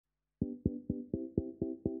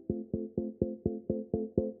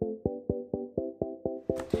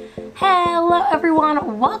Hello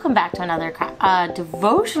everyone, welcome back to another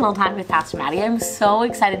devotional time with Pastor Maddie. I'm so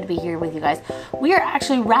excited to be here with you guys. We are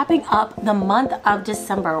actually wrapping up the month of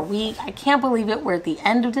December. I can't believe it, we're at the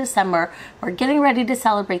end of December. We're getting ready to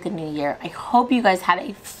celebrate the new year. I hope you guys had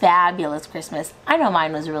a fabulous Christmas. I know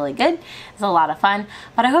mine was really good. It's a lot of fun,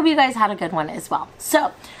 but I hope you guys had a good one as well.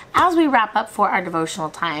 So, as we wrap up for our devotional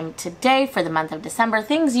time today for the month of December,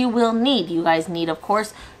 things you will need. You guys need, of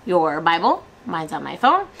course, your Bible. Mine's on my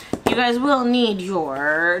phone. You guys will need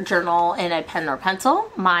your journal and a pen or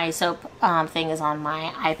pencil. My soap thing is on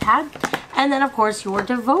my iPad. And then, of course, your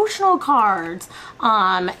devotional cards.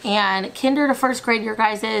 And kinder to first grade, your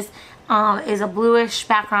guys' is a bluish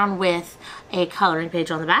background with a coloring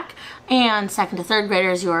page on the back. And second to third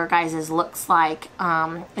graders, your guys' looks like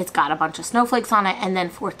it's got a bunch of snowflakes on it. And then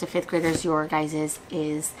fourth to fifth graders, your guys'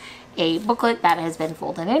 is a booklet that has been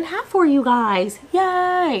folded in half for you guys.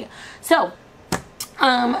 Yay! So,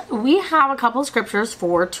 we have a couple scriptures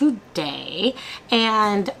for today,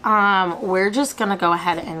 and we're just gonna go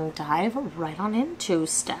ahead and dive right on into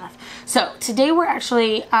stuff. So today we're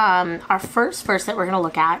actually, our first verse that we're gonna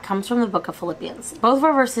look at comes from the book of Philippians. Both of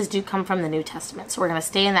our verses do come from the New Testament, so we're gonna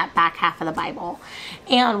stay in that back half of the Bible.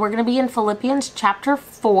 And we're gonna be in Philippians chapter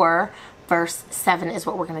 4, verse 7 is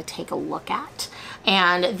what we're gonna take a look at.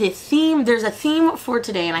 And the theme, there's a theme for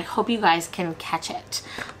today, and I hope you guys can catch it.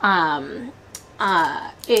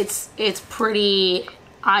 It's pretty,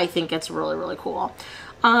 I think it's really, really cool.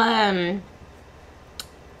 My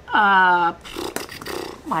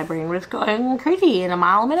brain was going crazy in a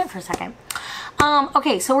mile a minute for a second.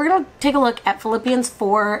 Okay, so we're going to take a look at Philippians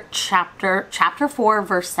 4, chapter 4,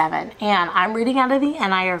 verse 7. And I'm reading out of the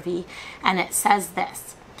NIRV, and it says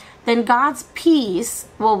this: "Then God's peace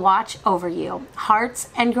will watch over you, hearts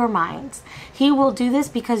and your minds. He will do this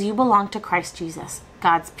because you belong to Christ Jesus.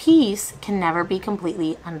 God's peace can never be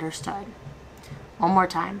completely understood." One more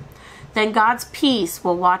time. "Then God's peace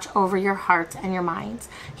will watch over your hearts and your minds.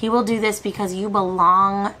 He will do this because you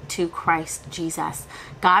belong to Christ Jesus.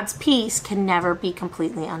 God's peace can never be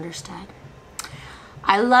completely understood."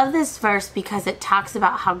 I love this verse because it talks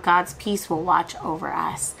about how God's peace will watch over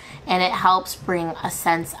us, and it helps bring a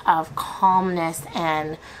sense of calmness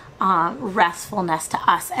and restfulness to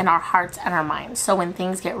us and our hearts and our minds. So when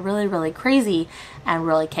things get really, really crazy and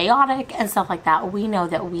really chaotic and stuff like that, we know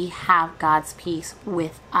that we have God's peace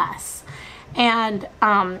with us. And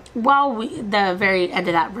while the very end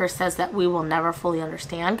of that verse says that we will never fully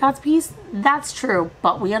understand God's peace, that's true,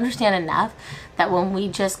 but we understand enough that when we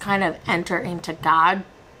just kind of enter into God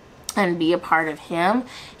and be a part of Him,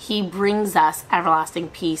 He brings us everlasting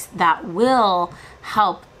peace that will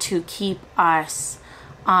help to keep us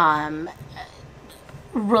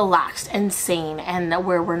relaxed and sane, and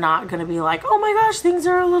where we're not going to be like, oh my gosh, things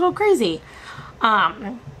are a little crazy.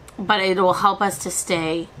 But it will help us to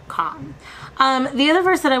stay calm. The other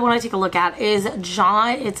verse that I want to take a look at is John.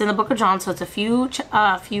 It's in the book of John, so it's a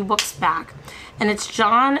few books back. And it's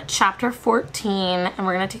John chapter 14, and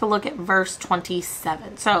we're going to take a look at verse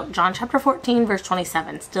 27. So John chapter 14, verse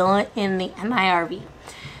 27, still in the NIRV.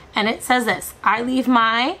 And it says this: "I leave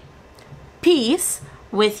my peace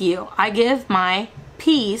with you. I give my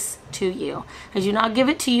peace to you. I do not give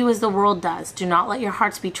it to you as the world does. Do not let your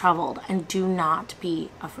hearts be troubled, and do not be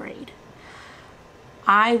afraid."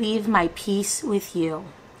 I leave my peace with you.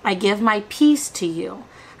 I give my peace to you.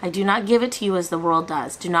 I do not give it to you as the world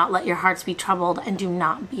does. Do not let your hearts be troubled, and do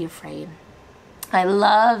not be afraid. I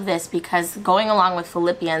love this because going along with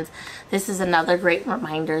Philippians, this is another great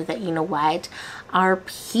reminder that, you know what, our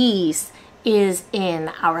peace is in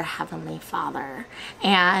our Heavenly Father,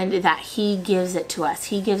 and that He gives it to us.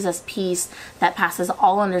 He gives us peace that passes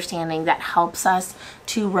all understanding, that helps us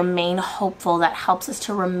to remain hopeful, that helps us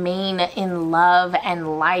to remain in love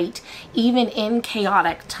and light, even in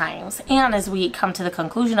chaotic times. And as we come to the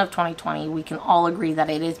conclusion of 2020, we can all agree that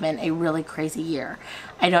it has been a really crazy year.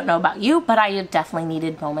 I don't know about you, but I have definitely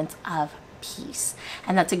needed moments of peace.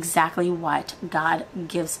 And that's exactly what God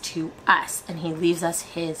gives to us, and He leaves us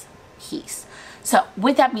His peace. So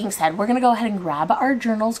with that being said, we're going to go ahead and grab our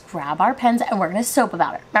journals, grab our pens, and we're going to soap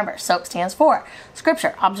about it. Remember, soap stands for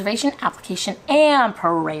scripture, observation, application, and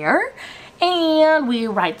prayer. And we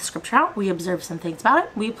write the scripture out, we observe some things about it,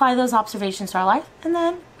 we apply those observations to our life, and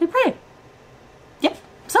then we pray. Yep,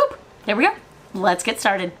 soap. There we go. Let's get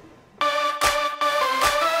started.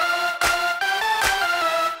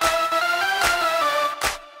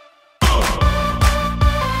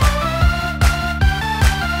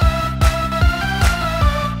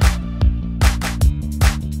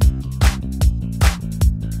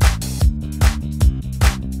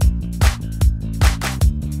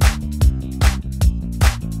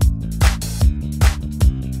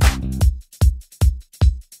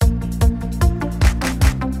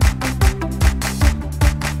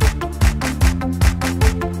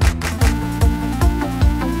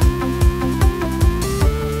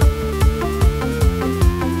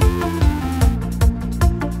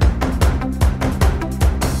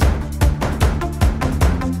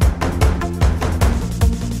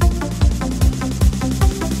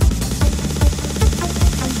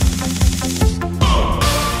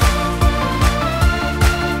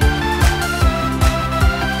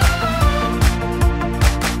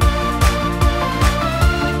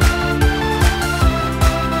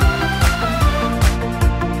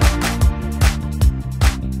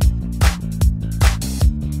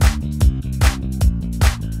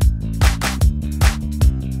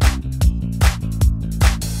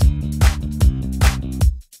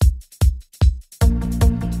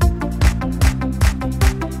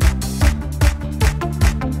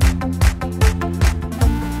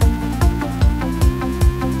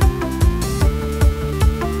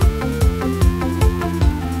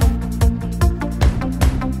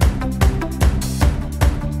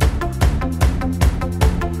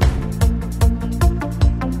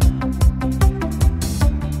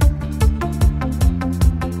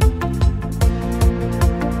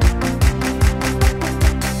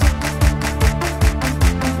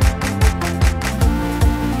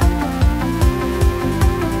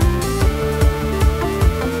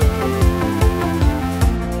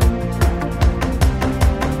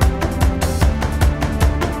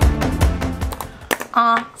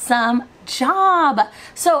 awesome job.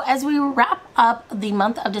 So as we wrap up the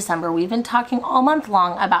month of December, we've been talking all month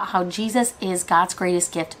long about how Jesus is God's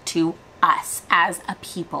greatest gift to us as a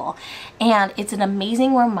people. And it's an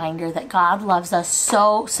amazing reminder that God loves us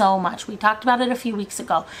so, so much. We talked about it a few weeks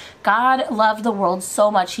ago. God loved the world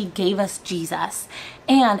so much, he gave us Jesus.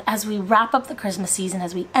 And as we wrap up the Christmas season,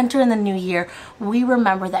 as we enter in the new year, we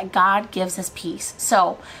remember that God gives us peace.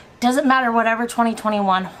 So doesn't matter whatever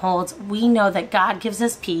 2021 holds, we know that God gives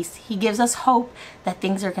us peace. He gives us hope that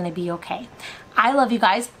things are going to be okay. I love you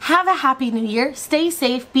guys. Have a happy new year. Stay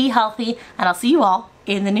safe, be healthy, and I'll see you all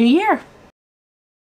in the new year.